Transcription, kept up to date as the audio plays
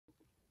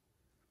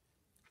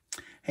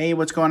Hey,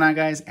 what's going on,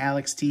 guys?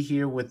 Alex T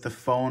here with the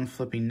Phone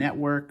Flipping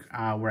Network,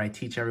 where I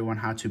teach everyone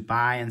how to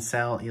buy and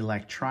sell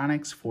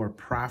electronics for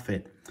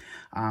profit.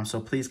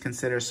 So please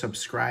consider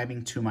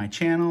subscribing to my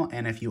channel.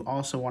 And if you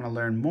also want to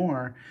learn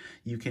more,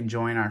 you can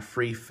join our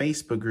free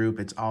Facebook group.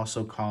 It's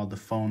also called the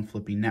Phone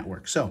Flipping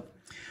Network. So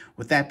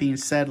with that being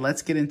said,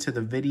 let's get into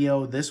the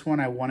video. This one,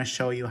 I want to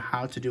show you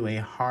how to do a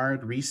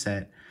hard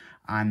reset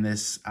on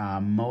this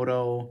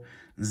Moto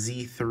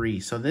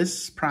Z3. So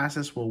this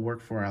process will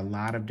work for a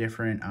lot of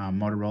different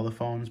Motorola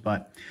phones,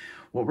 but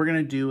what we're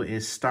going to do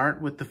is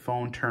start with the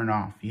phone turned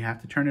off. You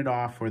have to turn it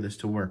off for this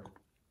to work.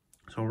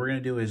 So what we're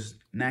going to do is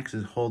next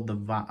is hold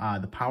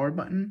the power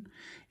button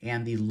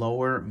and the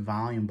lower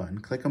volume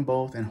button. Click them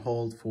both and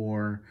hold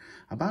for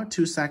about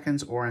 2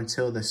 seconds or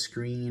until the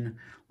screen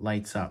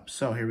lights up.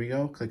 So here we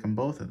go. Click them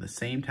both at the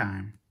same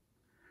time.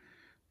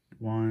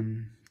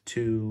 1,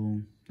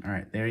 2. All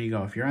right, there you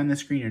go. If you're on the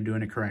screen, you're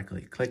doing it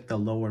correctly. Click the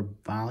lower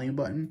volume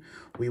button.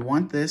 We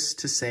want this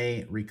to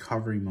say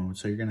recovery mode.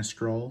 So you're going to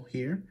scroll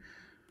here.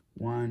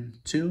 1,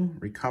 2,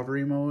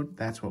 recovery mode.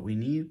 That's what we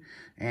need.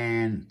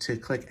 And to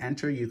click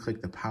enter, you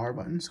click the power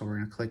button. So we're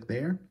going to click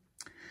there.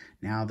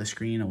 Now the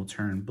screen will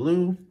turn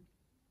blue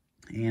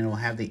and it will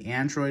have the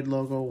Android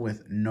logo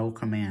with no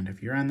command.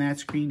 If you're on that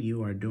screen,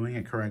 you are doing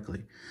it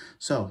correctly.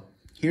 So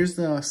here's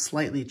the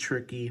slightly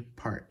tricky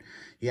part.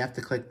 You have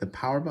to click the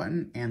power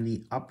button and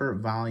the upper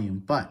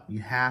volume, but you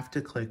have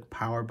to click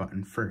power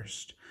button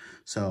first.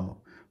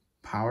 So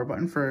power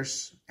button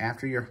first.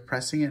 After you're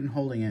pressing it and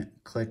holding it,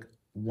 click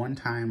one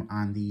time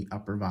on the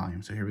upper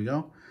volume. So here we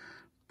go.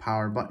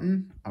 Power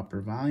button,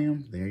 upper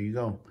volume. There you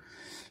go.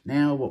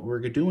 Now what we're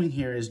doing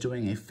here is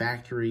doing a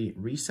factory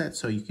reset.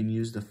 So you can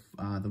use the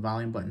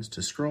volume buttons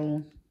to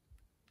scroll.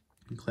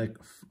 And click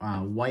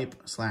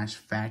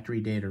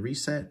wipe/factory data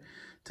reset.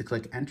 To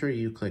click enter,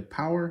 you click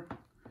power.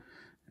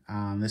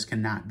 This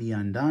cannot be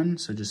undone,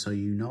 so just so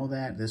you know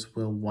that, this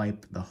will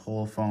wipe the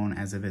whole phone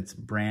as if it's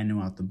brand new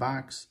out the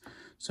box.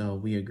 So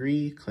we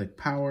agree, click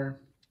power,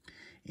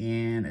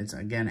 and it's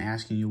again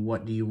asking you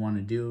what do you want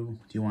to do.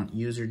 Do you want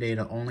user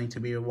data only to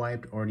be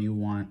wiped, or do you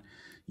want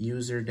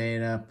user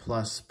data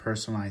plus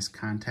personalized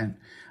content?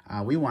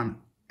 We want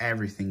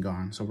everything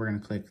gone, so we're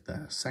going to click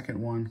the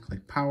second one,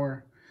 click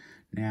power.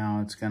 Now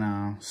it's going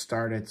to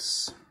start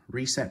its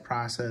reset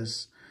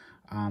process.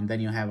 Then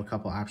you'll have a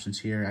couple options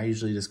here. I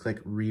usually just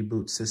click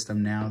Reboot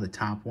System now, the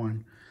top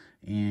one,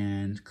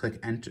 and click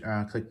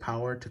enter, click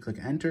power to click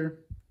enter.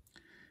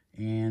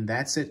 And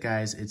that's it,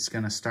 guys. It's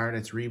going to start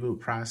its reboot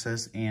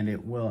process, and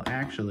it will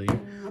actually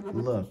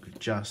look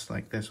just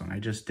like this one. I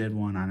just did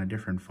one on a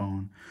different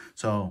phone.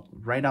 So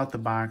right out the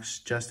box,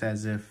 just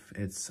as if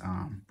it's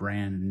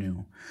brand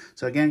new.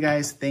 So again,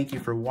 guys, thank you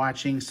for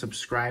watching.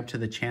 Subscribe to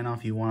the channel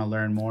if you want to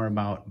learn more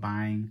about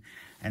buying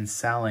and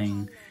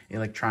selling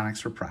electronics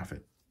for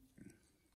profit.